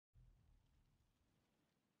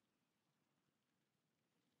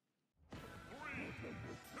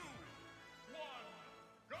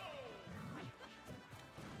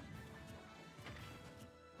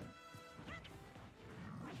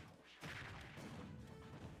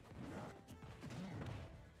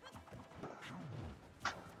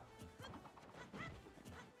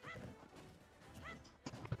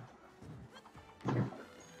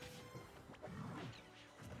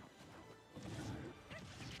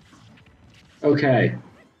Okay.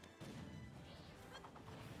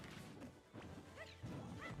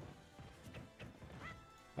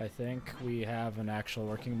 I think we have an actual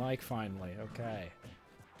working mic finally. Okay.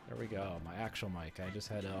 There we go. My actual mic. I just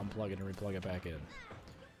had to unplug it and replug it back in.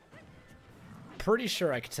 Pretty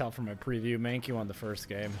sure I could tell from my preview. Mankey won the first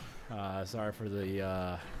game. Sorry for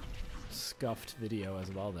the scuffed video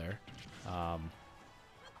as well there.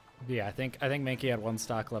 Yeah, I think Mankey had one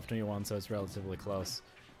stock left when he won, so it's relatively close.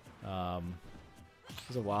 It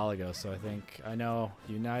was a while ago, so I know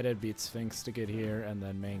United beat Sphinx to get here, and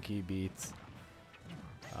then Mankey beats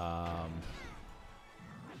oh,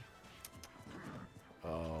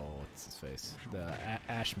 what's his face? The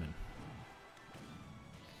Ashman.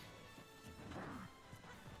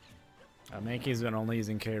 Mankey's been only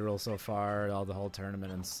using K-Rool so far, the whole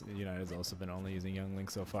tournament, and United's also been only using Young Link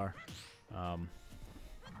so far.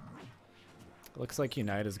 Looks like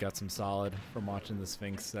United's got some solid, from watching the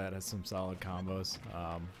Sphinx set, has some solid combos.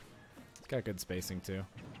 It's got good spacing too.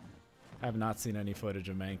 I have not seen any footage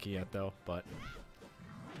of Mankey yet though, but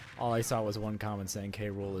all I saw was one comment saying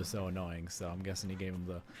K-Rool is so annoying, so I'm guessing he gave him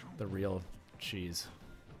the real cheese.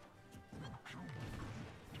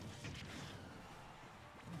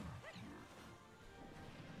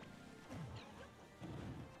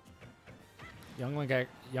 Young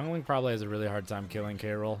Link probably has a really hard time killing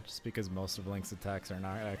K-Rool, just because most of Link's attacks are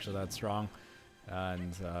not actually that strong.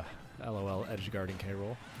 And LOL edge guarding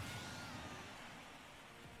K-Rool.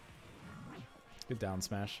 Good down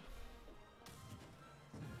smash.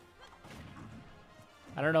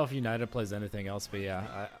 I don't know if United plays anything else, but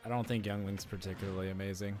yeah, I don't think Young Link's particularly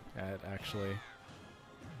amazing at actually.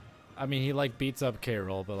 I mean, he like beats up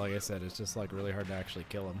K-Rool, but like I said, it's just like really hard to actually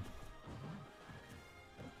kill him.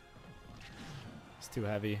 He's too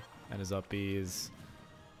heavy, and his up B is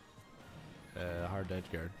hard to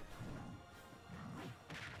edge guard.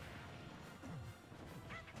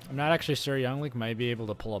 I'm not actually sure. Young Link might be able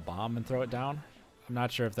to pull a bomb and throw it down. I'm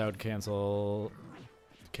not sure if that would cancel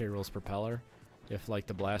K-Rool's propeller. If like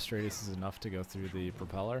the blast radius is enough to go through the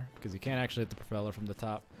propeller, because you can't actually hit the propeller from the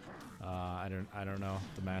top. I don't know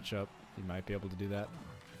the matchup. He might be able to do that.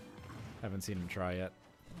 Haven't seen him try yet.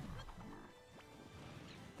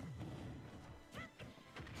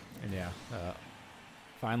 And yeah,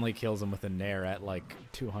 finally kills him with a nair at like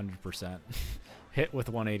 200%. Hit with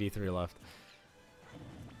 183 left.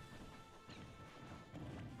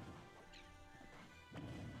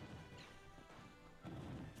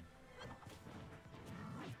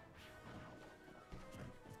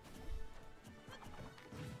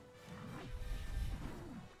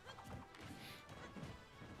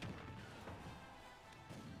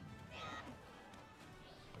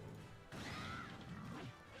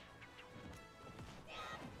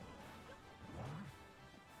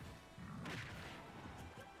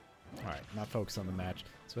 Alright, not focus on the match.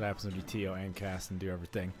 That's what happens when you TO and cast and do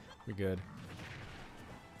everything. We're good.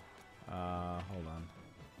 Hold on.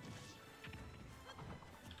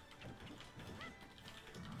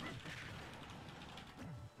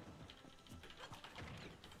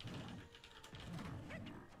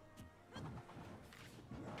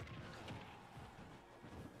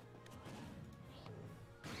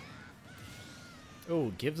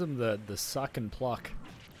 Oh, gives him the suck and pluck.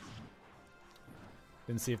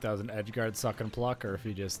 Didn't see if that was an edge guard suck and pluck or if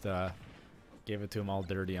he just gave it to him all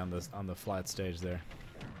dirty on the flat stage there.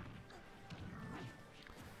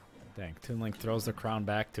 Dang, Toon Link throws the crown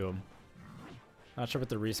back to him. Not sure what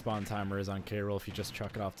the respawn timer is on K-Rool if you just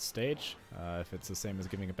chuck it off the stage. If it's the same as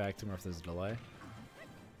giving it back to him or if there's a delay.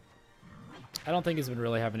 I don't think he's been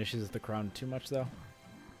really having issues with the crown too much though.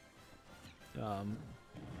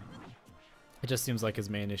 It just seems like his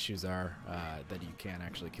main issues are that you can't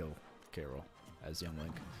actually kill K-Rool as Young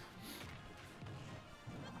Link.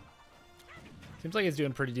 Seems like he's doing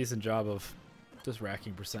a pretty decent job of just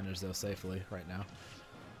racking percentage though safely right now.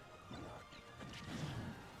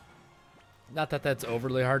 Not that that's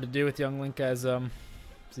overly hard to do with Young Link as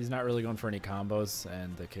he's not really going for any combos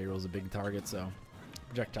and the K-Rool's a big target, so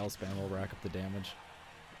projectile spam will rack up the damage.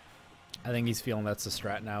 I think he's feeling that's the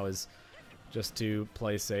strat now, is just to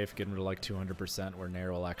play safe, getting rid of like 200% where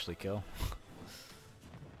Nair will actually kill.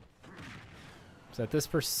 So at this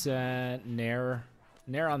percent, Nair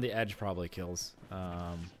on the edge probably kills.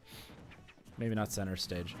 Maybe not center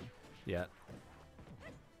stage yet.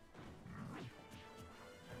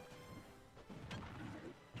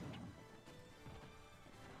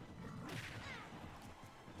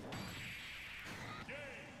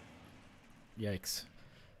 Yikes.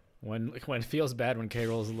 When it feels bad when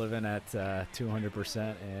K-Rool's living at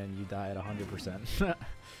 200% and you die at 100%.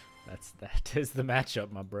 That is the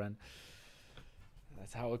matchup, my friend.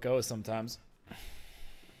 That's how it goes sometimes.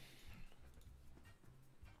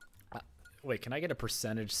 Wait, can I get a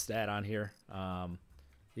percentage stat on here?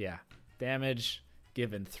 Yeah. Damage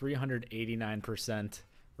given 389%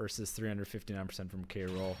 versus 359% from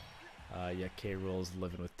K-Rool. Yeah, K-Rool's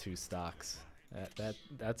living with 2 stocks.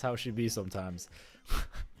 That's how she be sometimes.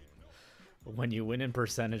 When you win in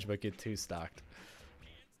percentage but get 2 stocked.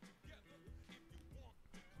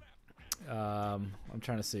 I'm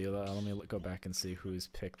trying to see. Let me go back and see whose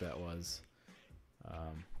pick that was.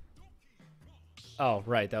 Oh,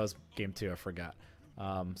 right, that was game 2. I forgot.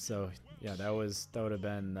 So yeah, that would have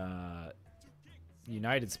been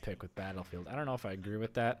United's pick with Battlefield. I don't know if I agree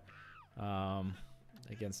with that.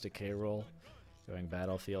 Against a K-Rool, going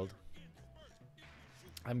Battlefield.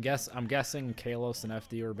 I'm guessing Kalos and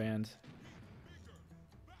FD were banned.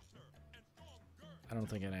 I don't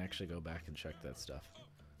think I can actually go back and check that stuff.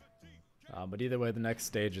 But either way, the next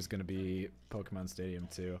stage is going to be Pokemon Stadium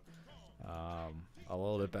 2. A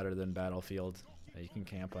little bit better than Battlefield. You can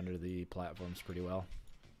camp under the platforms pretty well.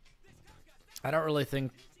 I don't really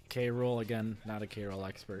think K-Rool, again, not a K-Rool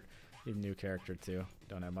expert, he's a new character too,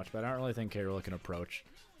 don't have much, but I don't really think K-Rool can approach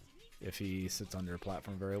if he sits under a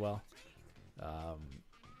platform very well.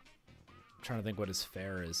 Trying to think what his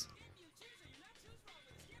fair is.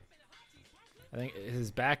 I think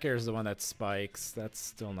his back air is the one that spikes. That's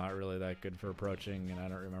still not really that good for approaching, and I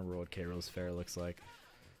don't remember what K-Rool's fair looks like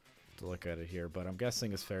to look at it here, but I'm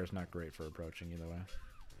guessing his fair is not great for approaching either way.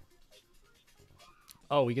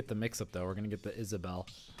 Oh, we get the mix-up though. We're going to get the Isabelle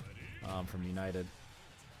from United.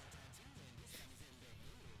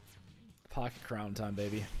 Pocket crown time,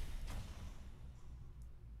 baby.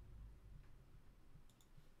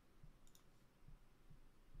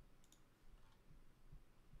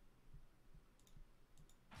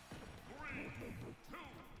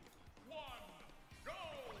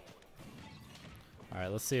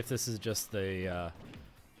 Alright, let's see if this is just the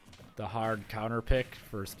hard counter pick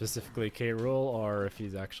for specifically K-Rool, or if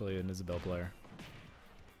he's actually an Isabelle player.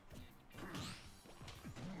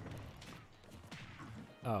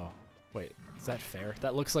 Oh, wait, is that fair?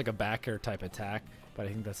 That looks like a back air type attack, but I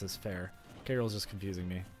think this is fair. K-Rool's just confusing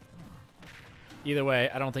me. Either way,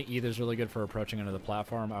 I don't think either's really good for approaching under the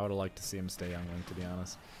platform. I would have liked to see him stay on Link, to be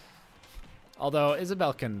honest. Although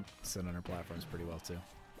Isabelle can sit under platforms pretty well too.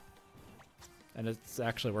 And it's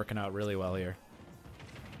actually working out really well here.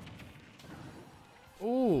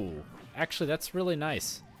 Ooh, actually that's really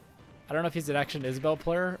nice. I don't know if he's an action Isabelle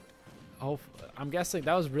player. Oh, I'm guessing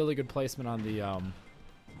that was really good placement on the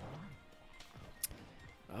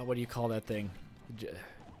what do you call that thing?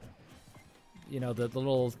 You know, the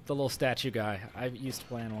little statue guy. I used to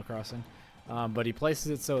play Animal Crossing, but he places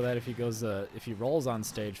it so that if he rolls on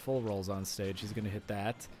stage, full rolls on stage, he's gonna hit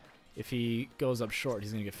that. If he goes up short,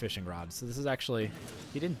 he's gonna get fishing rod. So this is actually,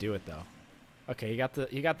 he didn't do it though. Okay, he got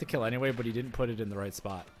the kill anyway, but he didn't put it in the right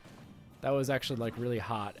spot. That was actually like really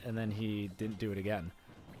hot, and then he didn't do it again.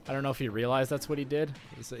 I don't know if he realized that's what he did.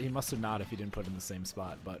 He must have not if he didn't put it in the same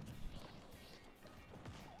spot, but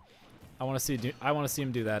I want to see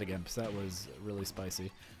him do that again because that was really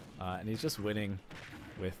spicy. And he's just winning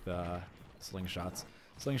with slingshots.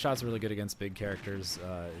 Slingshot's really good against big characters.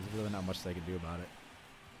 There's really not much they can do about it.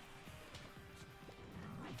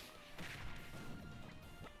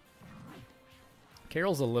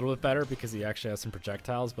 Carol's a little bit better because he actually has some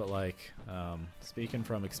projectiles, but like, speaking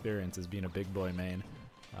from experience as being a big boy main,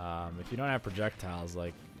 if you don't have projectiles,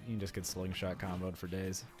 like, you can just get slingshot comboed for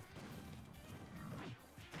days.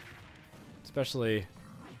 Especially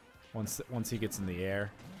once he gets in the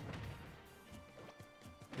air.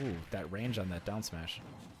 Ooh, that range on that down smash.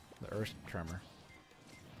 The earth tremor.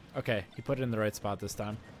 Okay, he put it in the right spot this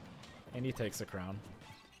time. And he takes the crown.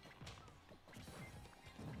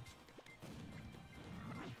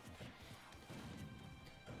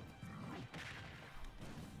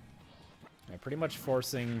 Yeah, pretty much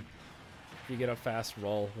forcing, if you get a fast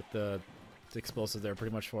roll with the explosive there,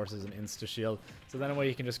 pretty much forces an insta shield. So then way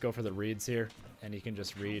you can just go for the reads here, and you can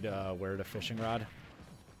just read where to fishing rod.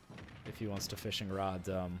 If he wants to fishing rod,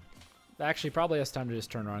 actually probably has time to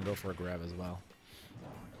just turn around and go for a grab as well.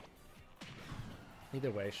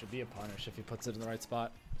 Either way, should be a punish if he puts it in the right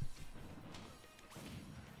spot.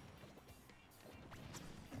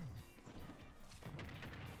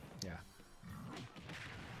 Yeah.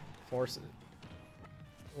 Force it.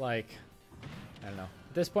 Like, I don't know.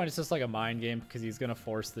 At this point, it's just like a mind game because he's going to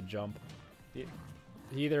force the jump. He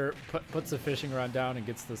either puts the fishing rod down and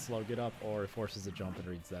gets the slow get up, or forces the jump and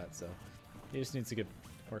reads that. So he just needs to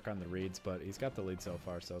work on the reads, but he's got the lead so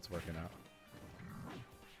far, so it's working out.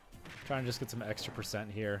 Trying to just get some extra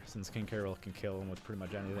percent here, since King K-Rool can kill him with pretty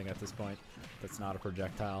much anything at this point that's not a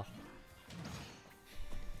projectile.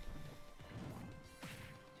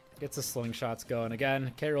 Gets the slingshots going.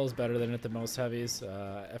 Again, K-Roll's better than at the most heavies.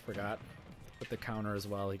 I forgot. With the counter as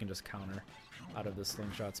well, he can just counter out of the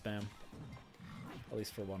slingshot spam. At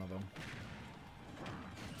least for one of them.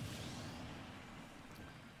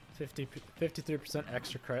 53%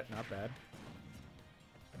 extra crit, not bad.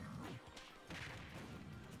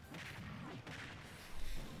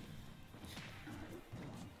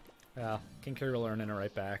 King K-Roll earning it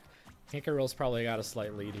right back. King K-Roll's probably got a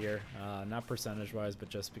slight lead here. Not percentage-wise, but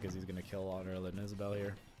just because he's going to kill a lot earlier than Isabelle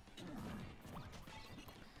here.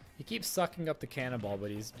 He keeps sucking up the cannonball,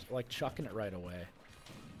 but he's like chucking it right away.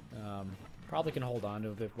 Probably can hold on to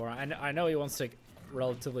a bit more. I know he wants to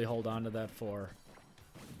relatively hold on to that for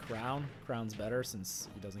Crown. Crown's better since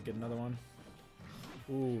he doesn't get another one.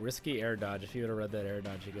 Ooh, risky air dodge. If you would have read that air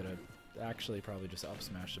dodge, you could have actually probably just up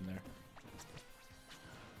smashed him there.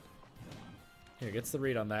 Here, gets the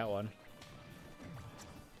read on that one.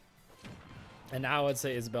 And now I would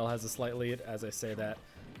say Isabelle has a slight lead. As I say that,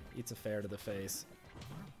 eats a fair to the face.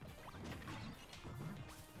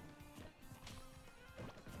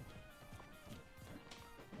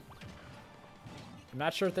 I'm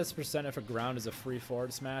not sure at this percent if a ground is a free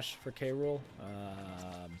forward smash for K-Rool.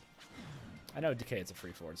 I know Decay it's a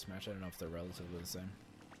free forward smash. I don't know if they're relatively the same.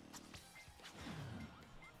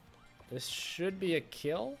 This should be a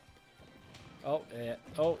kill. Oh,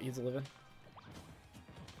 oh, he's living.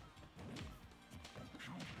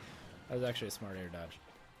 That was actually a smart air dodge.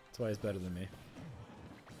 That's why he's better than me.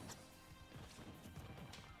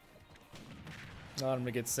 Allowed him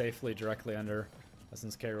to get safely directly under,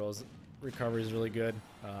 since K-Rool's recovery is really good,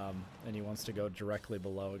 and he wants to go directly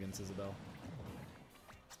below against Isabelle.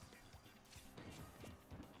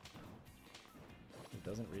 He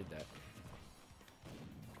doesn't read that.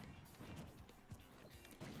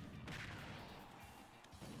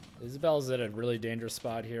 Isabelle's at a really dangerous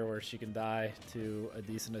spot here where she can die to a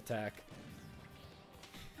decent attack.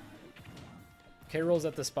 K-Rool's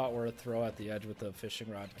at the spot where a throw at the edge with the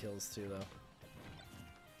fishing rod kills too,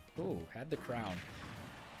 though. Ooh, had the crown.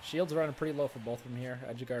 Shields running pretty low for both of them here.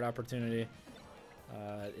 Edge guard opportunity.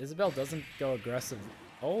 Isabelle doesn't go aggressive.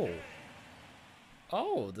 Oh.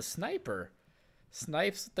 Oh, the sniper.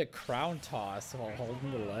 Snipes with the crown toss while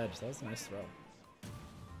holding the ledge. That was a nice throw.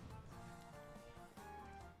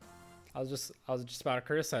 I was just about to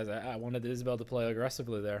criticize it. I wanted Isabelle to play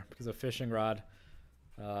aggressively there because of fishing rod.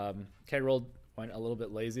 K-Roll went a little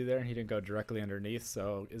bit lazy there. He didn't go directly underneath,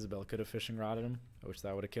 so Isabelle could have fishing rodded him. I wish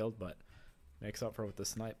that would have killed, but makes up for it with the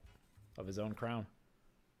snipe of his own crown.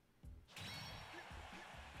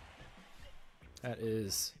 That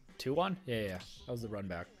is 2-1? Yeah. That was the run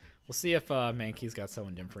back. We'll see if Mankey's got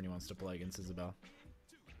someone different he wants to play against Isabelle.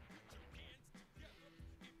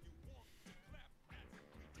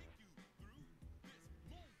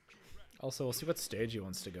 Also, we'll see what stage he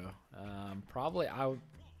wants to go. Probably I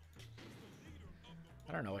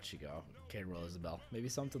don't know what she go. K-Roll Isabelle. Maybe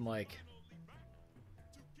something like...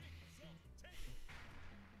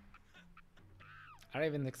 I don't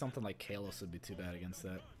even think something like Killz would be too bad against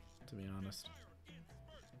that, to be honest.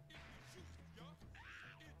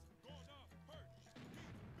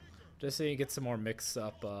 Just so you get some more mix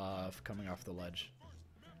up coming off the ledge.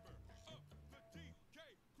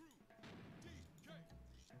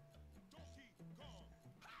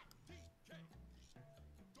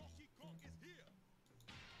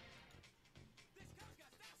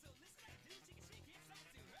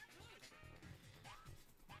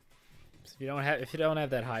 If you don't have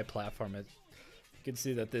that high platform, you can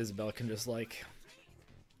see that the Isabelle can just like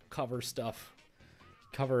cover stuff,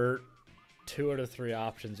 cover 2 out of 3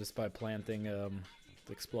 options just by planting the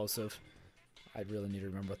explosive. I really need to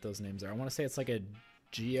remember what those names are. I want to say it's like a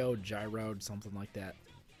Geo, Gyro, something like that,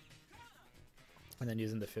 and then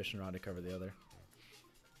using the fishing rod to cover the other.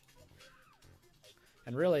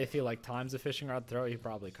 And really, if he like times the fishing rod throw, he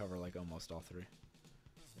probably cover like almost all 3.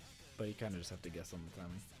 But you kind of just have to guess on the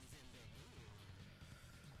timing.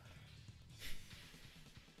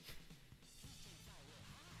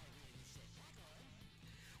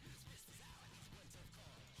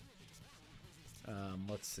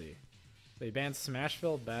 Let's see. They banned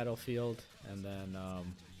Smashville, Battlefield, and then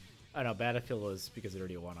I know Battlefield was because it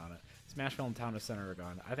already won on it. Smashville and Town of Center are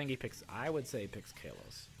gone. I think he picks. I would say he picks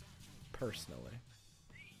Killz, personally,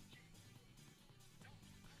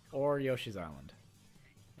 or Yoshi's Island.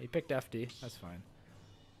 He picked FD. That's fine,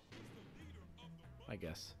 I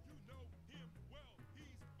guess.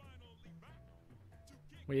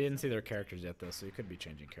 We didn't see their characters yet though, so he could be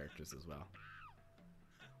changing characters as well.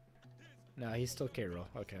 No, he's still K-Roll.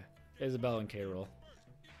 Okay. Isabelle and K-Roll.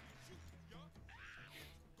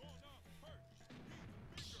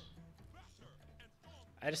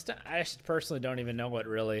 I just personally don't even know what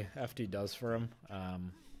really FD does for him.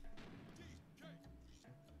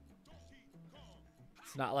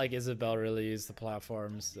 It's not like Isabelle really used the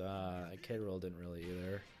platforms. K. Rool didn't really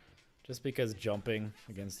either. Just because jumping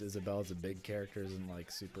against Isabelle as a big character isn't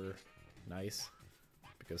like super nice.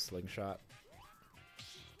 Because slingshot.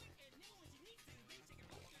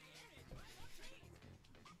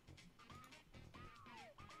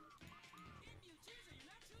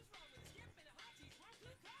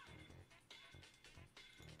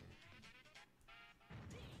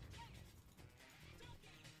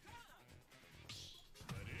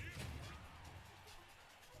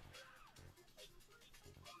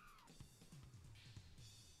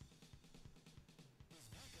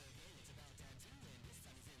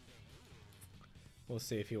 We'll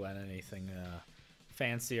see if he went anything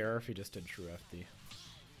fancier or if he just did true FD.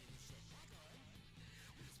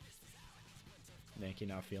 Mankey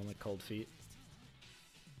not feeling the cold feet.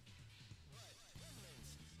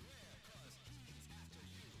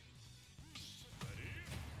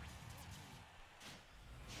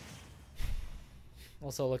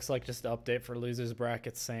 Also looks like just an update for losers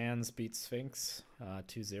bracket. Sans beats Sphinx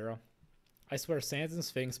 2-0. I swear Sans and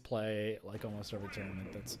Sphinx play like almost every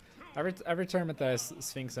tournament. That's every tournament that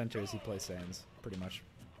Sphinx enters, he plays Sans pretty much.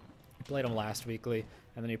 He played him last weekly,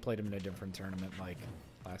 and then he played him in a different tournament like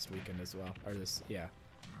last weekend as well, or this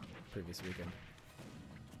previous weekend.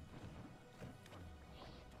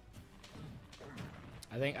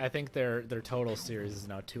 I think their total series is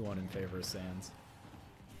now 2-1 in favor of Sans.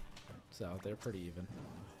 So they're pretty even.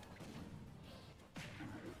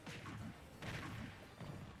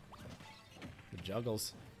 The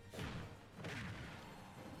juggles.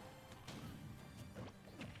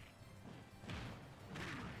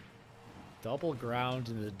 Double ground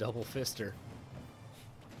and a double fister.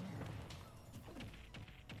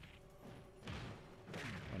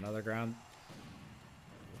 Another ground.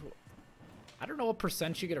 I don't know what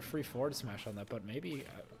percent you get a free forward smash on that, but maybe,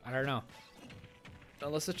 I don't know.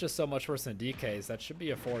 Unless it's just so much worse than DK's, that should be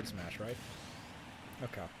a forward smash, right?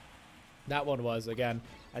 Okay. That one was, again,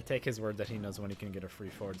 I take his word that he knows when he can get a free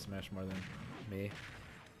forward smash more than me.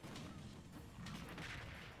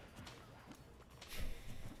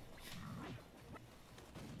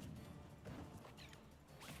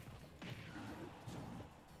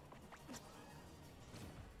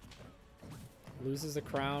 Loses a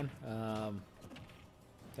crown.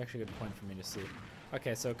 It's actually a good point for me to see.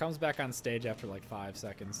 Okay, so it comes back on stage after like 5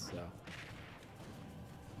 seconds, so.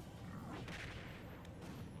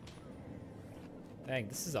 Dang,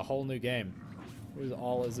 this is a whole new game. It was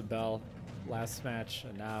all Isabelle last match,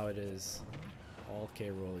 and now it is all K.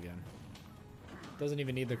 Rool again. Doesn't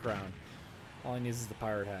even need the crown. All he needs is the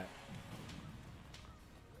pirate hat.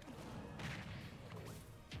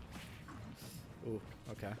 Ooh,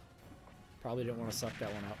 okay. Probably didn't want to suck that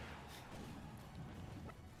one up.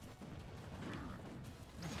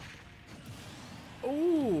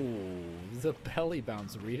 Ooh, the belly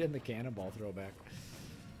bounce. Read in the cannonball throwback.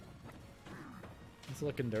 It's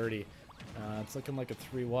looking dirty. It's looking like a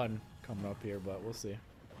 3-1 coming up here, but we'll see.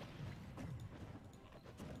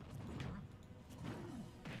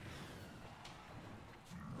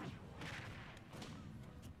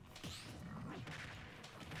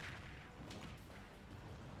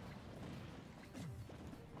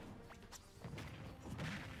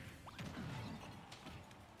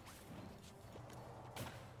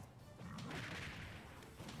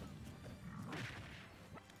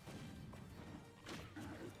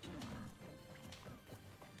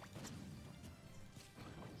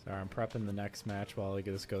 Sorry, I'm prepping the next match while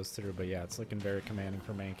this goes through, but yeah, it's looking very commanding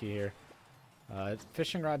for Mankey here.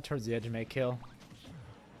 Fishing rod towards the edge may kill.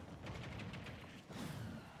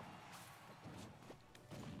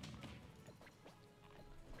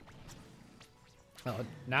 Oh,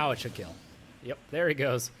 now it should kill. Yep, there he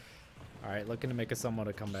goes. All right, looking to make a somewhat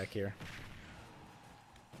a comeback here.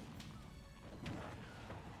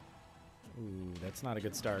 Ooh, that's not a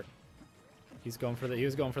good start. He was going for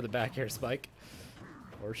the back air spike.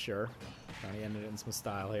 For sure. Trying to end it in some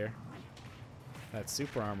style here. That's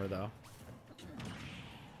super armor though.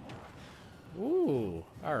 Ooh,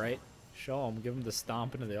 all right. Show him. Give him the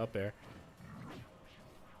stomp into the up air.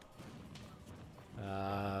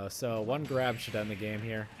 So one grab should end the game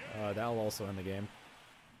here. That'll also end the game.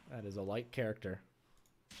 That is a light character.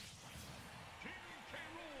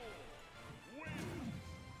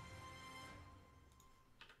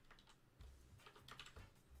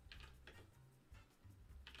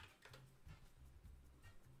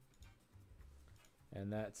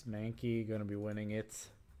 And that's Mankey going to be winning it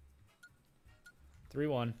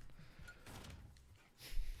 3-1.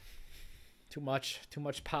 Too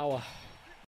much power.